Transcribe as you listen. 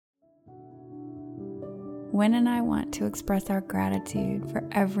Wynn and I want to express our gratitude for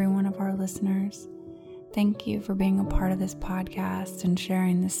every one of our listeners. Thank you for being a part of this podcast and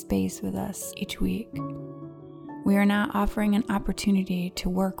sharing this space with us each week. We are now offering an opportunity to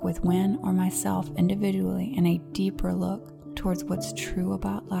work with Wynn or myself individually in a deeper look towards what's true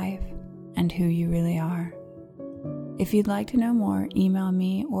about life and who you really are. If you'd like to know more, email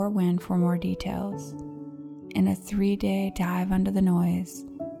me or Wynn for more details. In a 3-day dive under the noise,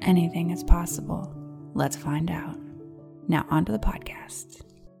 anything is possible. Let's find out. Now onto the podcast.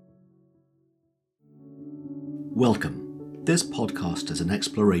 Welcome. This podcast is an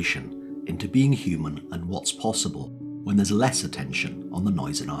exploration into being human and what's possible when there's less attention on the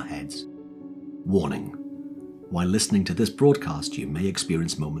noise in our heads. Warning: while listening to this broadcast, you may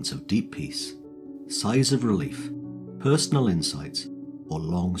experience moments of deep peace, sighs of relief, personal insights, or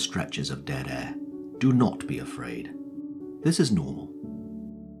long stretches of dead air. Do not be afraid. This is normal.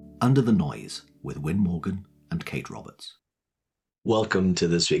 Under the Noise with Wynn Morgan and Kate Roberts. Welcome to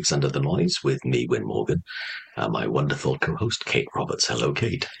this week's Under the Noise with me, Wynn Morgan, and my wonderful co-host, Kate Roberts. Hello,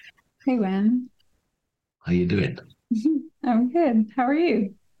 Kate. Hey, Wynn. How you doing? I'm good. How are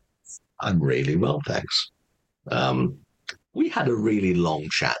you? I'm really well, thanks. We had a really long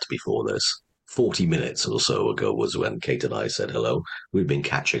chat before this. 40 minutes or so ago was when Kate and I said hello. We've been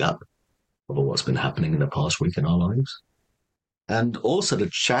catching up about what's been happening in the past week in our lives. And also to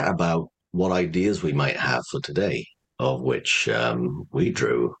chat about what ideas we might have for today, of which we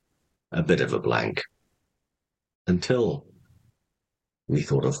drew a bit of a blank until we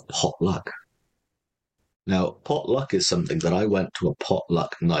thought of potluck. Now, potluck is something that I went to a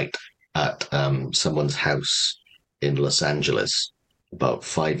potluck night at someone's house in Los Angeles about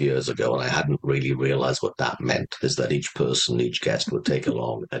 5 years ago, and I hadn't really realized what that meant, is that each guest would take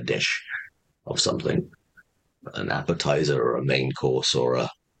along a dish of something, an appetizer or a main course or a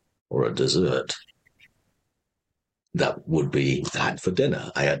dessert that would be had for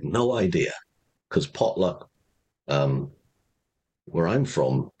dinner. I had no idea, because potluck, where I'm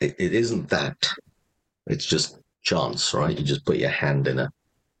from, it isn't that. It's just chance, right? You just put your hand in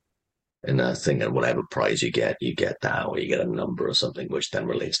a thing, and whatever prize you get that, or you get a number or something, which then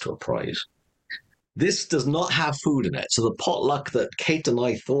relates to a prize. This does not have food in it. So the potluck that Kate and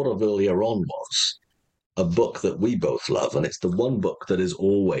I thought of earlier on was a book that we both love, and it's the one book that is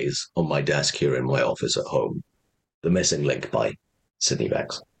always on my desk here in my office at home, The Missing Link by Sydney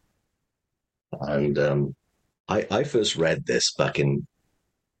Banks. And I first read this back in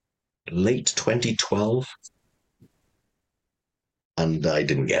late 2012, and I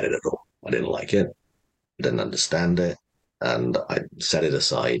didn't get it at all. I didn't like it. I didn't understand it, and I set it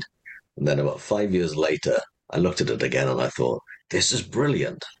aside. And then about 5 years later, I looked at it again and I thought, this is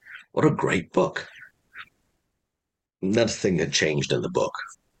brilliant. What a great book. Nothing had changed in the book.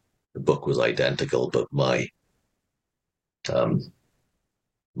 The book was identical, but my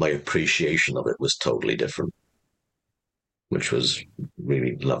appreciation of it was totally different, which was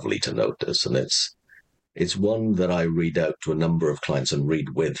really lovely to notice. And it's one that I read out to a number of clients and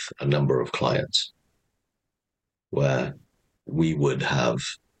read with a number of clients, where we would have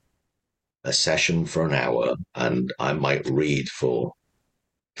a session for an hour and I might read for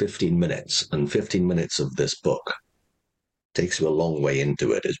 15 minutes. And 15 minutes of this book takes you a long way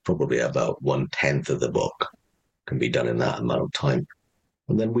into it. It's probably about 1/10 of the book can be done in that amount of time.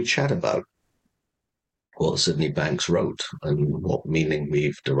 And then we chat about what Sydney Banks wrote and what meaning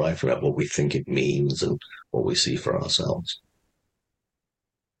we've derived from it, what we think it means, and what we see for ourselves.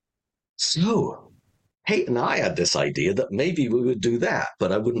 So, Kate and I had this idea that maybe we would do that,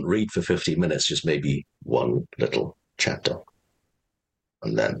 but I wouldn't read for 50 minutes, just maybe one little chapter.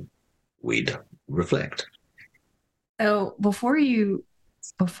 And then we'd reflect. So before you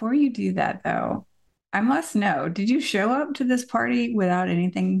do that, though, I must know, did you show up to this party without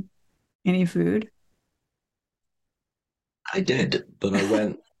any food? I did, but I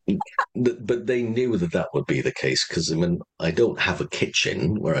went, but they knew that would be the case, because I don't have a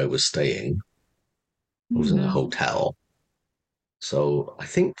kitchen where I was staying. I was in a hotel. So I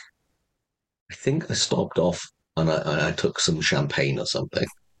think I stopped off and I took some champagne or something.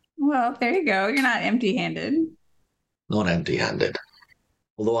 Well, there you go. You're not empty-handed. Not empty-handed.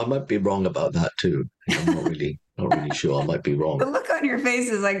 Although I might be wrong about that too. I'm not really sure. I might be wrong. The look on your face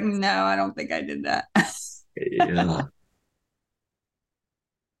is like, no, I don't think I did that. Yeah.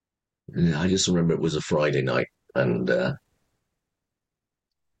 I just remember it was a Friday night, and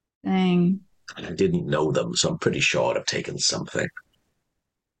Dang. I didn't know them, so I'm pretty sure I'd have taken something.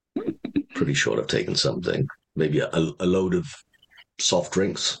 Maybe a load of soft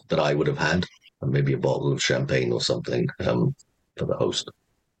drinks that I would have had, and maybe a bottle of champagne or something for the host.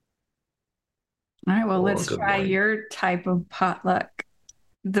 All right, well, or a let's good try wine. your type of potluck,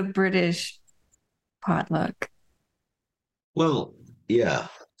 the British potluck. Well, yeah.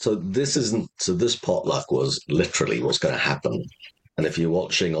 So this potluck was literally what's going to happen. And if you're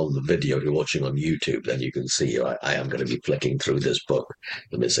watching on the video, if you're watching on YouTube, then you can see I am going to be flicking through this book,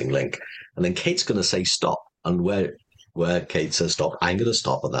 The Missing Link. And then Kate's going to say stop. And where Kate says stop, I'm going to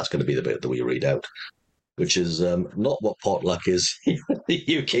stop. And that's going to be the bit that we read out, which is not what potluck is in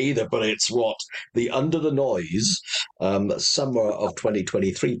the UK either, but it's what the Under the Noise summer of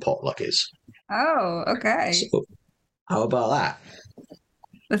 2023 potluck is. Oh, okay. So how about that?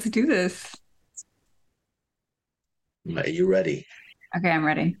 Let's do this. Are you ready? Okay, I'm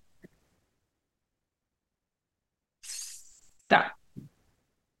ready. Stop.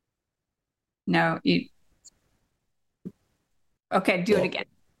 No, you. Okay, do it Well, again.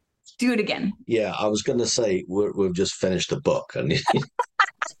 Do it again. yeah, I was going to say we've just finished the book, and it's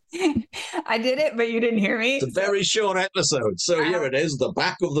I did it, but you didn't hear a me. very short episode. So here it is, the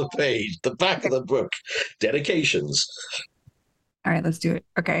back of the page, the back of the book, dedications. All right, let's do it.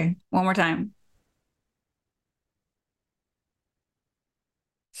 Okay, one more time.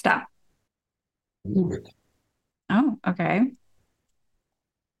 Stop. Oh, okay.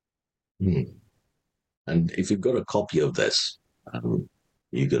 Hmm. And if you've got a copy of this,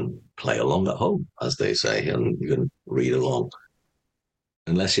 you can play along at home, as they say, and you can read along.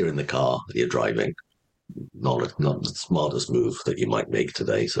 Unless you're in the car, you're driving. Not the smartest move that you might make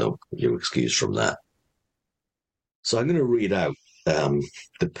today, so you're excused from that. So I'm going to read out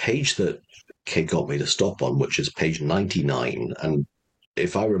the page that Kate got me to stop on, which is page 99. And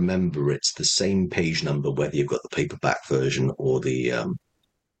if I remember, it's the same page number whether you've got the paperback version or the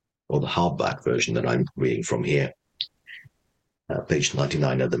hardback version that I'm reading from here. Page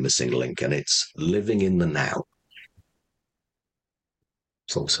 99 of The Missing Link, and it's Living in the Now.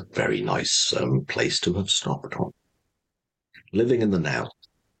 So it's a very nice place to have stopped on. Living in the Now.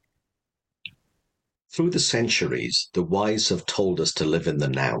 Through the centuries, the wise have told us to live in the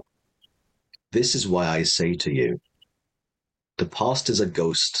now. This is why I say to you, the past is a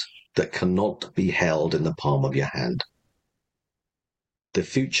ghost that cannot be held in the palm of your hand. The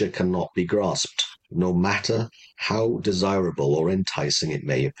future cannot be grasped, no matter how desirable or enticing it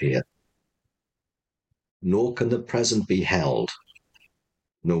may appear. Nor can the present be held,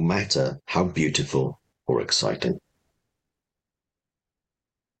 no matter how beautiful or exciting.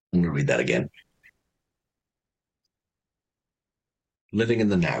 I'm going to read that again. Living in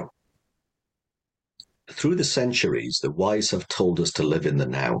the now. Through the centuries, the wise have told us to live in the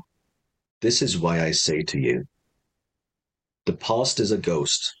now. This is why I say to you, the past is a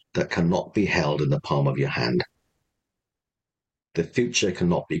ghost that cannot be held in the palm of your hand. The future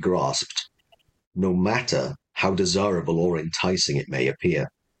cannot be grasped, no matter how desirable or enticing it may appear.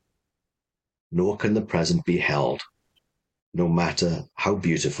 Nor can the present be held, no matter how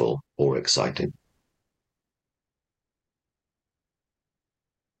beautiful or exciting.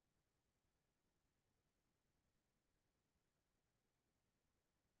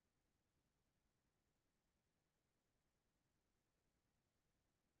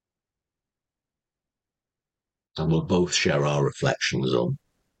 And we'll both share our reflections on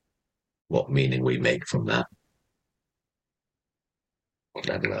what meaning we make from that. I'm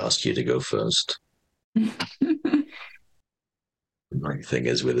going to ask you to go first. My thing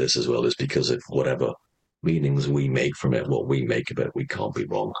is with this as well is because of whatever meanings we make from it, what we make of it, we can't be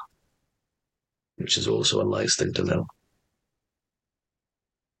wrong, which is also a nice thing to know.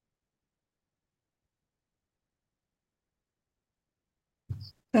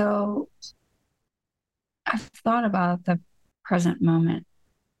 So I've thought about the present moment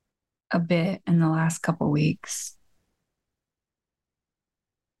a bit in the last couple weeks.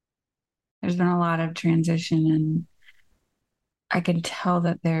 There's been a lot of transition, and I can tell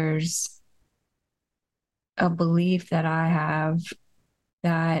that there's a belief that I have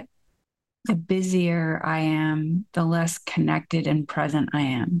that the busier I am, the less connected and present I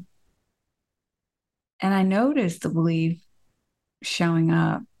am. And I noticed the belief showing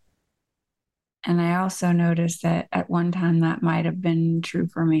up. And I also noticed that at one time that might have been true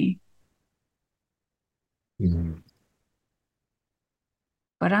for me. Mm-hmm.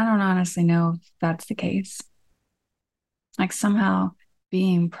 But I don't honestly know if that's the case. Like somehow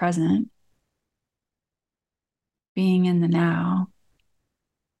being present, being in the now,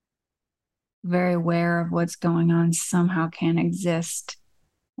 very aware of what's going on, somehow can exist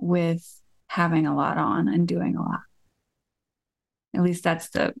with having a lot on and doing a lot. At least that's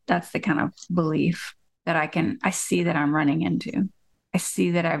the kind of belief that I see that I'm running into. I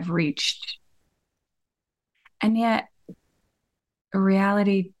see that I've reached. And yet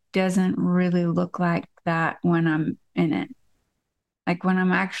reality doesn't really look like that when I'm in it. Like when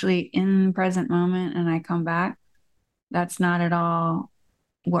I'm actually in the present moment and I come back, that's not at all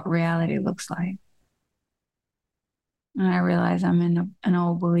what reality looks like. And I realize I'm in an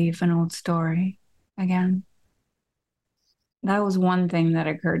old belief, an old story again. That was one thing that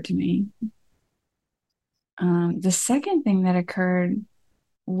occurred to me. The second thing that occurred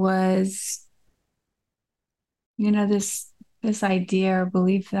was, this idea or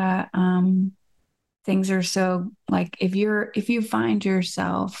belief that things are so, like, if you find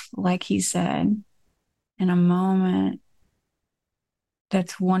yourself, like he said, in a moment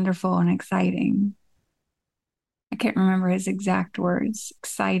that's wonderful and exciting. I can't remember his exact words.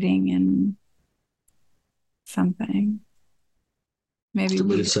 Exciting and something. Maybe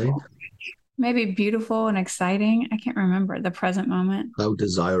What did it say? Maybe beautiful and exciting. I can't remember the present moment. How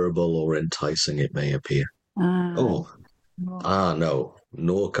desirable or enticing it may appear. Uh, No.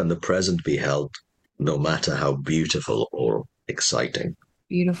 Nor can the present be held, no matter how beautiful or exciting.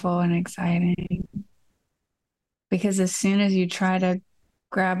 Beautiful and exciting. Because as soon as you try to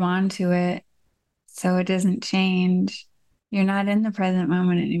grab onto it so it doesn't change, you're not in the present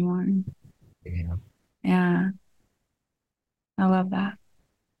moment anymore. Yeah. Yeah. I love that.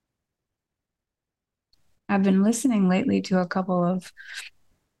 I've been listening lately to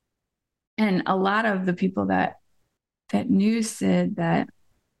and a lot of the people that knew Sid, that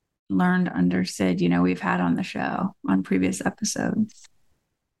learned under Sid, we've had on the show on previous episodes.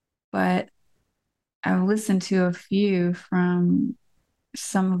 But I've listened to a few from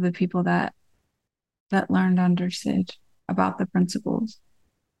some of the people that learned under Sid about the principles.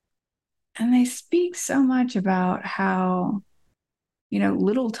 And they speak so much about how,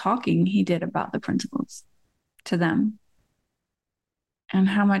 little talking he did about the principles to them, and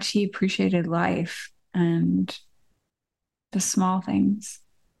how much he appreciated life and the small things,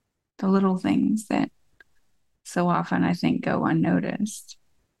 the little things that so often I think go unnoticed.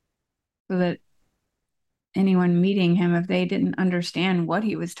 So that anyone meeting him, if they didn't understand what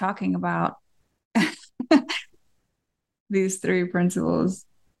he was talking about, these three principles,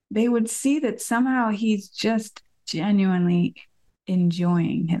 they would see that somehow he's just genuinely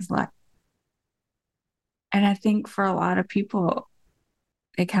enjoying his life. And I think for a lot of people,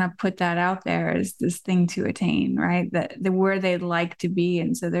 they kind of put that out there as this thing to attain, right? That the where they'd like to be.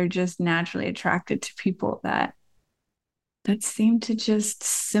 And so they're just naturally attracted to people that seem to just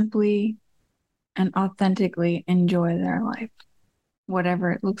simply and authentically enjoy their life,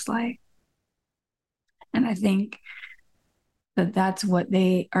 whatever it looks like. And I think that that's what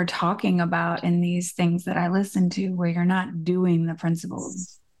they are talking about in these things that I listen to, where you're not doing the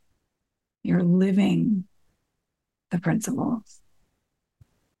principles, you're living the principles.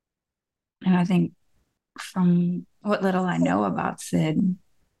 And I think from what little I know about Sid,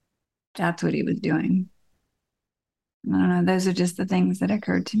 that's what he was doing. I don't know. Those are just the things that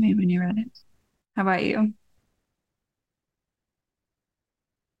occurred to me when you read it. How about you?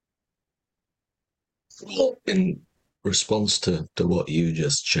 In response to what you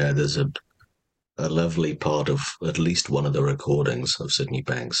just shared, there's a lovely part of at least one of the recordings of Sydney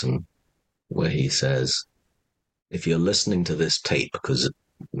Banks, and where he says, if you're listening to this tape, because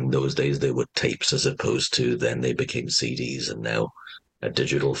in those days they were tapes as opposed to then they became CDs and now a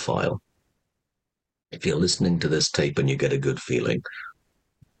digital file. If you're listening to this tape and you get a good feeling,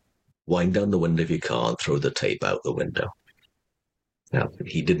 wind down the window if you can't, throw the tape out the window. Now,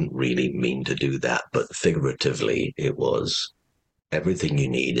 he didn't really mean to do that, but figuratively, it was everything you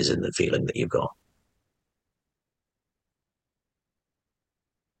need is in the feeling that you've got.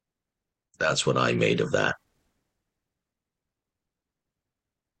 That's what I made of that.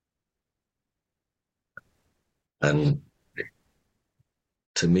 And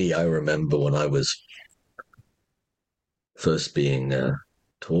to me, I remember when I was first being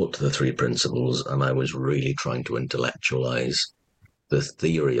taught the three principles, and I was really trying to intellectualize the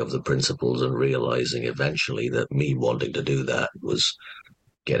theory of the principles and realizing eventually that me wanting to do that was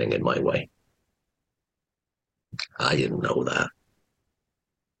getting in my way. I didn't know that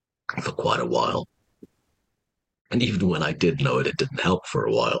for quite a while. And even when I did know it, it didn't help for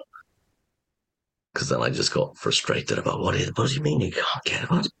a while. Because then I just got frustrated about what do you mean you can't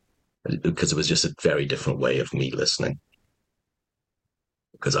get it? Because it was just a very different way of me listening.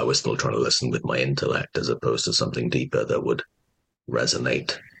 Because I was still trying to listen with my intellect as opposed to something deeper that would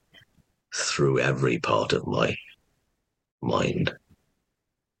resonate through every part of my mind.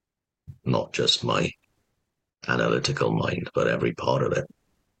 Not just my analytical mind, but every part of it.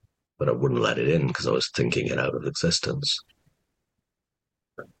 But I wouldn't let it in because I was thinking it out of existence.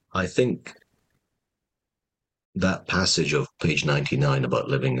 I think that passage of page 99 about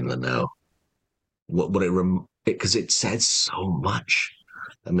living in the now, because it says so much.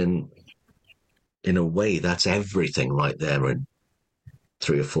 I mean, in a way, that's everything right there in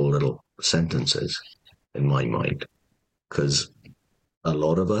 3 or 4 little sentences in my mind. Because a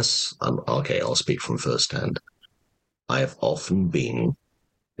lot of us, okay, I'll speak from firsthand. I have often been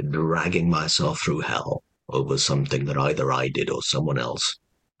dragging myself through hell over something that either I did or someone else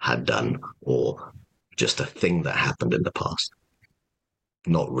had done, or just a thing that happened in the past,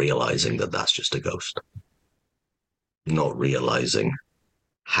 not realizing that that's just a ghost, not realizing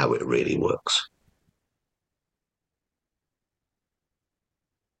how it really works.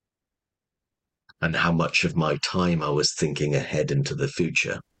 And how much of my time I was thinking ahead into the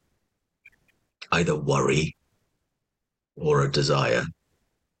future, either worry or a desire,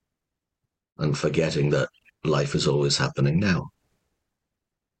 and forgetting that life is always happening now.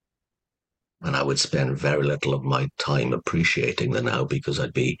 And I would spend very little of my time appreciating the now because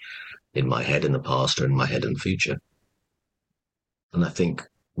I'd be in my head in the past or in my head in the future. And I think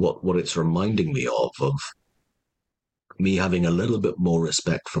what it's reminding me of me having a little bit more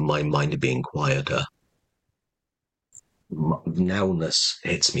respect for my mind being quieter. Nowness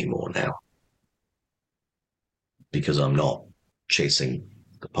hits me more now because I'm not chasing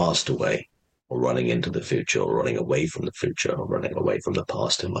the past away or running into the future or running away from the future or running away from the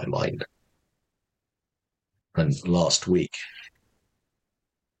past in my mind. And last week,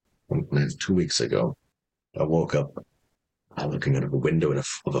 2 weeks ago, I woke up looking out of a window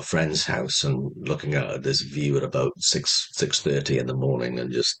of a friend's house and looking out at this view at about 6:30 in the morning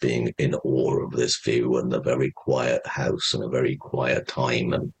and just being in awe of this view and a very quiet house and a very quiet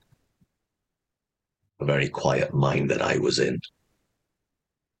time and a very quiet mind that I was in.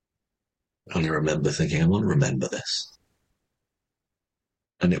 And I remember thinking, I want to remember this.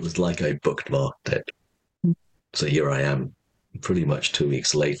 And it was like I bookmarked it. So here I am, pretty much 2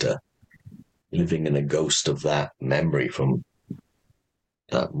 weeks later, living in a ghost of that memory from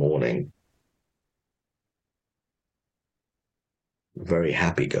that morning. Very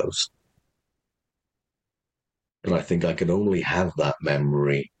happy ghost. But I think I could only have that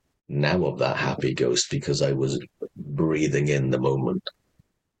memory now of that happy ghost because I was breathing in the moment.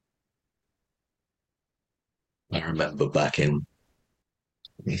 I remember back in,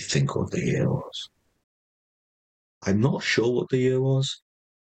 let me think what the year was. I'm not sure what the year was,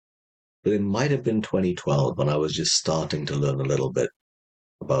 but it might have been 2012 when I was just starting to learn a little bit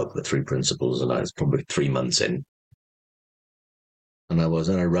about the three principles, and I was probably 3 months in. And I was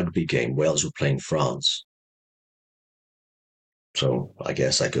at a rugby game. Wales were playing France. So I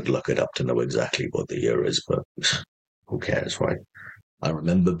guess I could look it up to know exactly what the year is, but who cares, right? I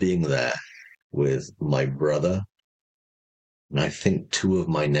remember being there with my brother and I think 2 of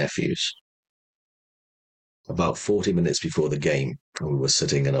my nephews. About 40 minutes before the game, we were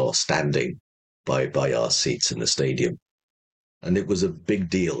sitting or standing by our seats in the stadium. And it was a big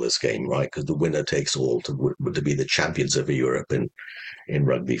deal, this game, right? Because the winner takes all to be the champions of Europe in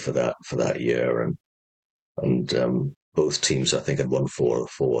rugby for that year. And both teams, I think, had won 4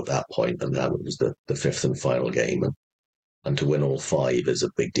 at that point, and that was the fifth and final game. And to win all 5 is a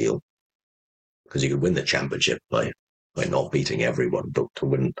big deal because you could win the championship by not beating everyone, but to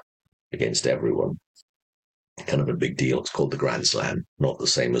win against everyone, kind of a big deal. It's called the Grand Slam, not the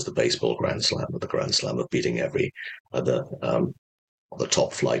same as the baseball Grand Slam, but the Grand Slam of beating every other the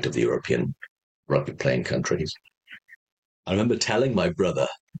top flight of the European rugby playing countries. I remember telling my brother,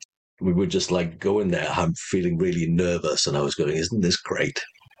 we were just like going there, I'm feeling really nervous, and I was going, isn't this great?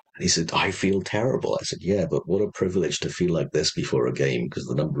 And he said, I feel terrible. I said, yeah, but what a privilege to feel like this before a game, because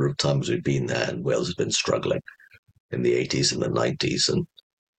the number of times we've been there and Wales has been struggling in the 80s and the 90s.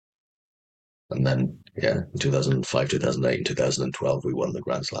 And then, yeah, in 2005, 2008, and 2012, we won the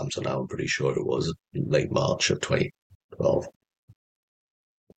Grand Slam. So now I'm pretty sure it was late March of 2012.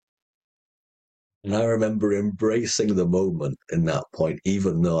 And I remember embracing the moment in that point,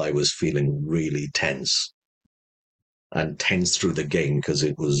 even though I was feeling really tense and tense through the game because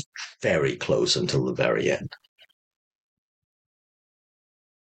it was very close until the very end.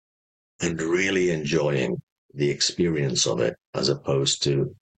 And really enjoying the experience of it as opposed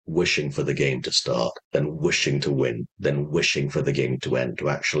to wishing for the game to start, then wishing to win, then wishing for the game to end, to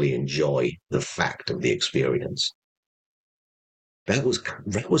actually enjoy the fact of the experience. That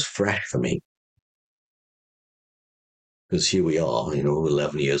was fresh for me. Because here we are,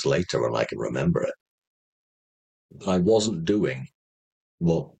 11 years later, and I can remember it. I wasn't doing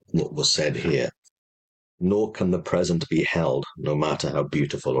what was said here, nor can the present be held, no matter how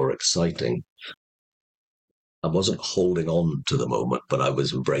beautiful or exciting. I wasn't holding on to the moment, but I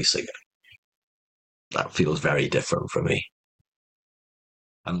was embracing it. that feels very different for me.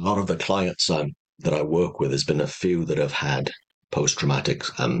 And a lot of the clients that I work with, there's been a few that have had post-traumatic,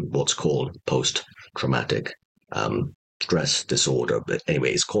 what's called post-traumatic stress disorder. But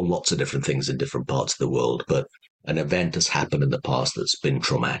anyway, it's called lots of different things in different parts of the world. But an event has happened in the past that's been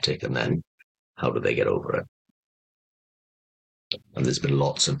traumatic, and then how do they get over it? And there's been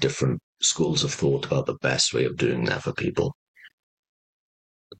lots of different schools of thought about the best way of doing that for people.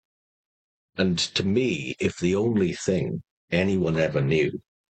 And to me, if the only thing anyone ever knew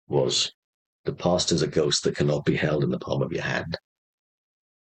was the past is a ghost that cannot be held in the palm of your hand,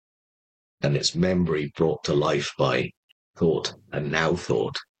 and its memory brought to life by thought and now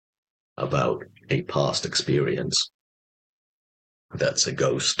thought about a past experience, that's a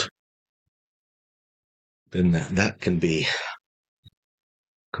ghost, then that can be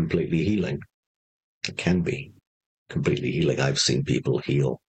completely healing. It can be completely healing. I've seen people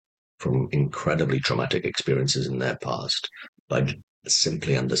heal from incredibly traumatic experiences in their past by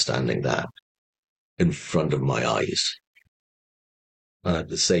simply understanding that in front of my eyes. And at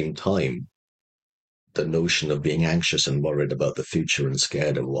the same time, the notion of being anxious and worried about the future and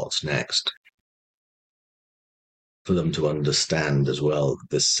scared of what's next, for them to understand as well,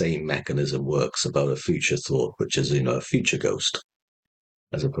 the same mechanism works about a future thought, which is, a future ghost,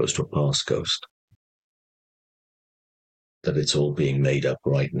 as opposed to a past ghost. That it's all being made up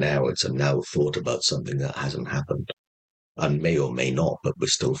right now. It's a now thought about something that hasn't happened and may or may not, but we're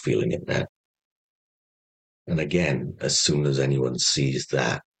still feeling it now. And again, as soon as anyone sees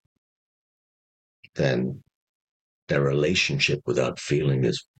that, then their relationship with that feeling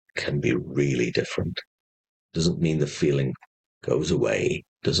can be really different. Doesn't mean the feeling goes away,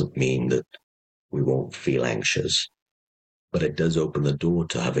 doesn't mean that we won't feel anxious, but it does open the door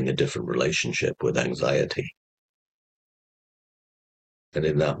to having a different relationship with anxiety. And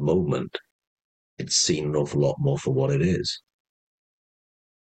in that moment, it's seen an awful lot more for what it is.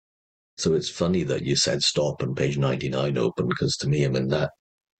 So it's funny that you said stop and page 99 open, because to me,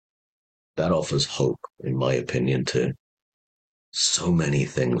 that offers hope, in my opinion, to so many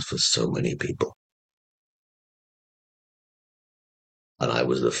things for so many people. And I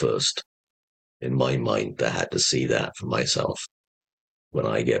was the first, in my mind, that had to see that for myself when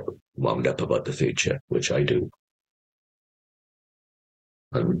I get wound up about the future, which I do.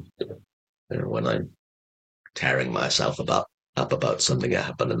 And when I'm tearing myself up about something that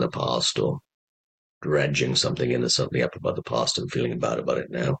happened in the past, or dredging something into something up about the past and feeling bad about it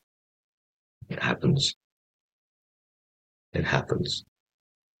now, it happens. It happens.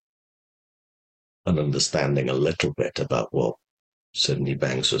 And understanding a little bit about what Sydney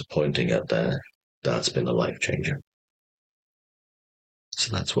Banks was pointing at there, that's been a life changer.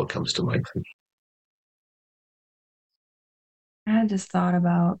 So that's what comes to mind for me. I had just thought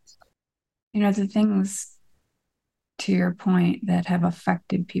about, the things, to your point, that have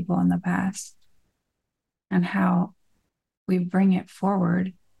affected people in the past and how we bring it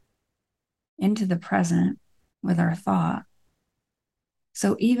forward into the present with our thought.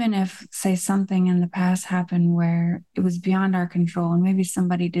 So even if, say, something in the past happened where it was beyond our control and maybe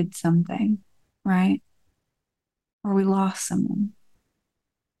somebody did something, right? Or we lost someone.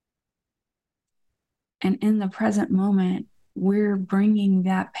 And in the present moment, we're bringing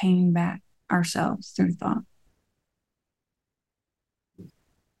that pain back ourselves through thought.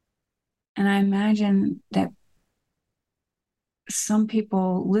 And I imagine that some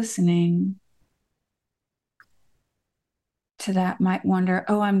people listening to that might wonder,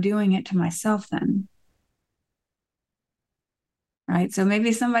 oh, I'm doing it to myself then. Right? So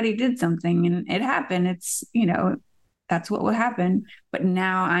maybe somebody did something and it happened. It's, that's what would happen. But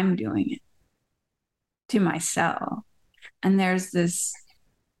now I'm doing it to myself. And there's this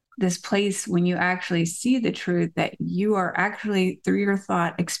place when you actually see the truth that you are actually, through your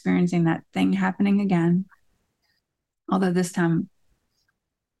thought, experiencing that thing happening again. Although this time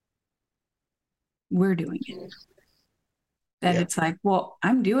we're doing it. That It's like, well,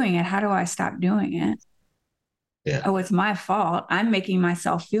 I'm doing it. How do I stop doing it? Yeah. Oh, it's my fault. I'm making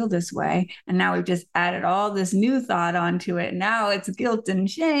myself feel this way. And now we've just added all this new thought onto it. Now it's guilt and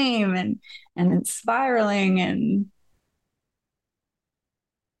shame and it's spiraling.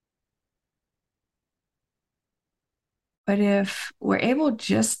 But if we're able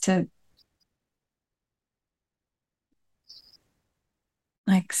just to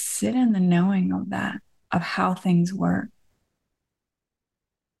sit in the knowing of that, of how things work,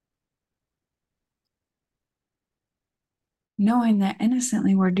 knowing that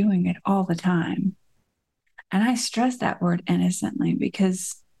innocently we're doing it all the time. And I stress that word innocently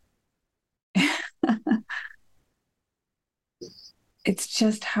because it's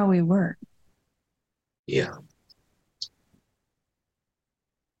just how we work. Yeah.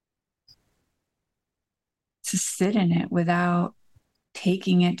 To sit in it without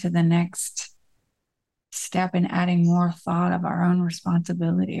taking it to the next step and adding more thought of our own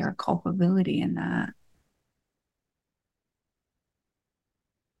responsibility or culpability in that.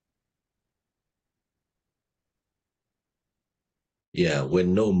 Yeah, we're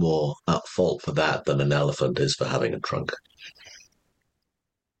no more at fault for that than an elephant is for having a trunk.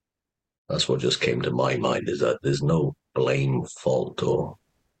 That's what just came to my mind, is that there's no blame, fault, or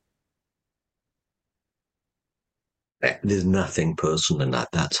there's nothing personal in that.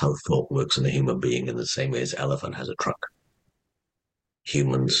 That's how thought works in a human being, in the same way as elephant has a trunk.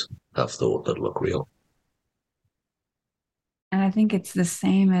 Humans have thought that look real. And I think it's the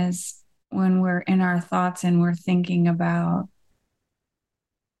same as when we're in our thoughts and we're thinking about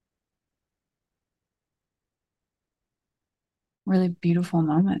really beautiful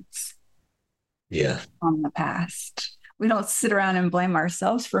moments Yeah. from the past. We don't sit around and blame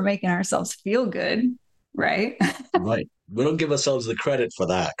ourselves for making ourselves feel good, right? Right. We don't give ourselves the credit for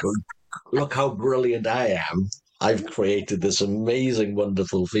that. Look how brilliant I am. I've created this amazing,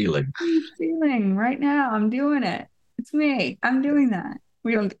 wonderful feeling. Feeling right now, I'm doing it. It's me. I'm doing that.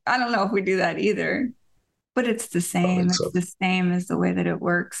 I don't know if we do that either, but it's the I same. think It's so. the same as the way that it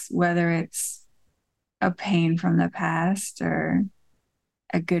works, whether it's a pain from the past or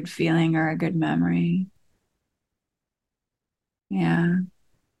a good feeling or a good memory. Yeah.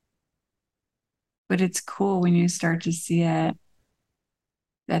 But it's cool when you start to see it,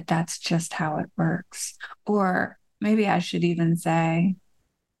 that that's just how it works. Or maybe I should even say,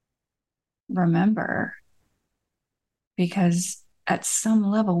 remember, because at some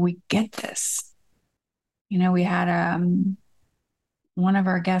level we get this. We had one of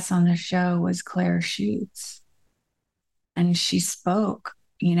our guests on the show was Claire Schutz, and she spoke,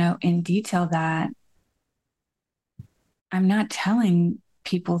 in detail that I'm not telling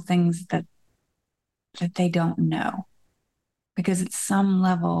people things that they don't know, because at some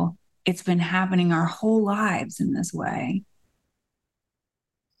level it's been happening our whole lives in this way,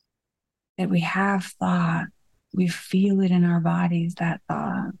 that we have thought, we feel it in our bodies, that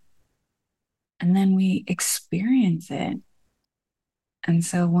thought, and then we experience it. And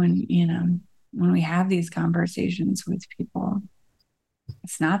so when we have these conversations with people,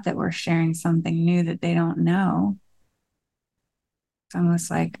 it's not that we're sharing something new that they don't know. It's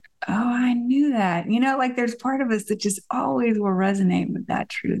almost like, oh, I knew that. Like there's part of us that just always will resonate with that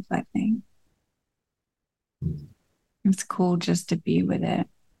truth, I think. It's cool just to be with it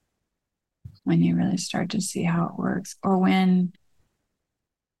when you really start to see how it works. Or when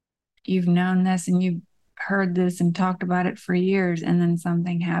you've known this and you've heard this and talked about it for years, and then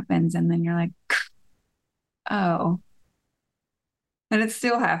something happens, and then you're like, oh, and it's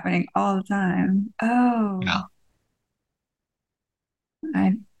still happening all the time. Oh, Yeah.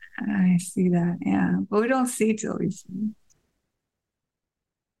 I see that. Yeah. But we don't see till we see.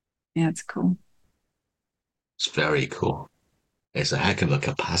 Yeah, it's cool. It's very cool. It's a heck of a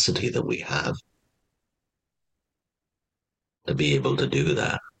capacity that we have to be able to do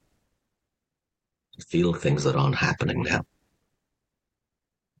that, to feel things that aren't happening now.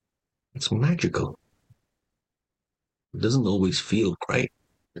 It's magical. It doesn't always feel great.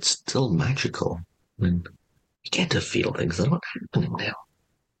 It's still magical. I mean, you get to feel things that aren't happening now.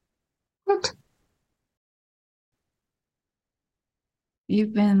 What?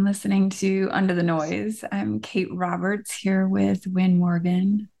 You've been listening to Under the Noise. I'm Kate Roberts here with Wynn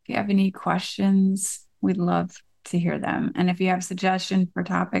Morgan. If you have any questions, we'd love to hear them. And if you have suggestions for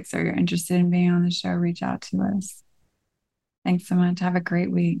topics or you're interested in being on the show, reach out to us. Thanks so much. Have a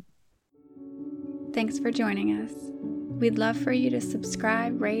great week. Thanks for joining us. We'd love for you to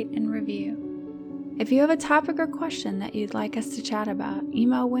subscribe, rate, and review. If you have a topic or question that you'd like us to chat about,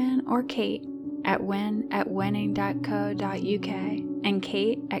 email Wynn or Kate at wynn@winning.co.uk and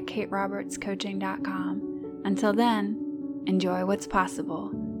Kate at katerobertscoaching.com. Until then, enjoy what's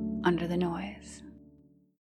possible under the noise.